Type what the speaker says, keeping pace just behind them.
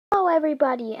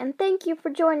everybody, and thank you for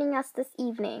joining us this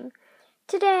evening.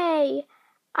 Today,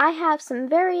 I have some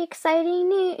very exciting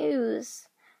news.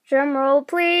 Drum roll,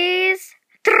 please.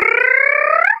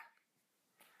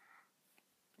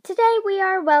 Today, we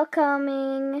are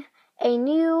welcoming a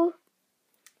new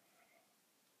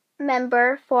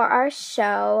member for our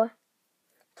show.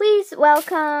 Please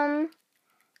welcome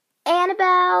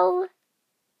Annabelle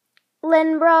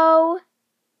Linbro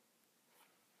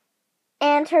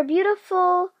and her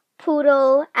beautiful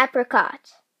poodle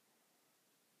Apricot.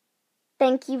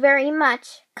 Thank you very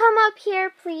much. Come up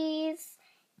here, please,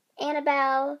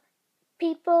 Annabelle.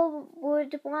 People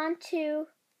would want to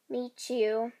meet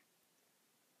you.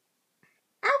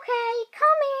 Okay,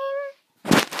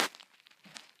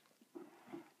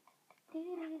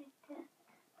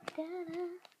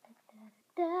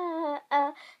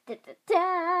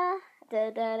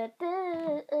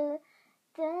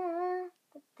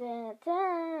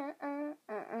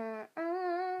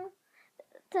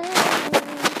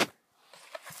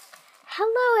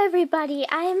 Hello, everybody.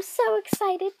 I am so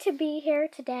excited to be here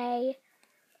today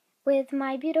with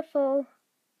my beautiful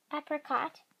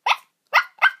Apricot.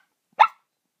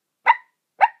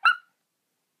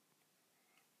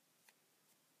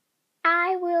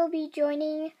 I will be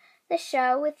joining the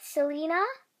show with Selena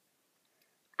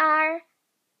R,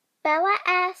 Bella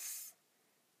S,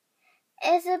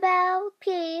 Isabel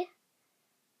P,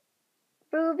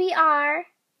 Ruby R,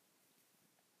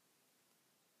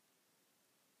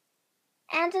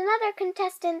 and another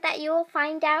contestant that you will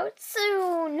find out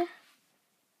soon.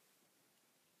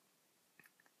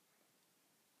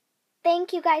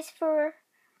 Thank you guys for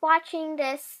watching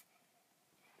this,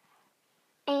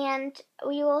 and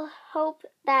we will hope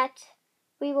that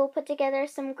we will put together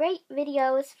some great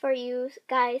videos for you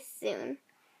guys soon.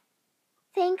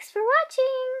 Thanks for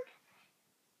watching!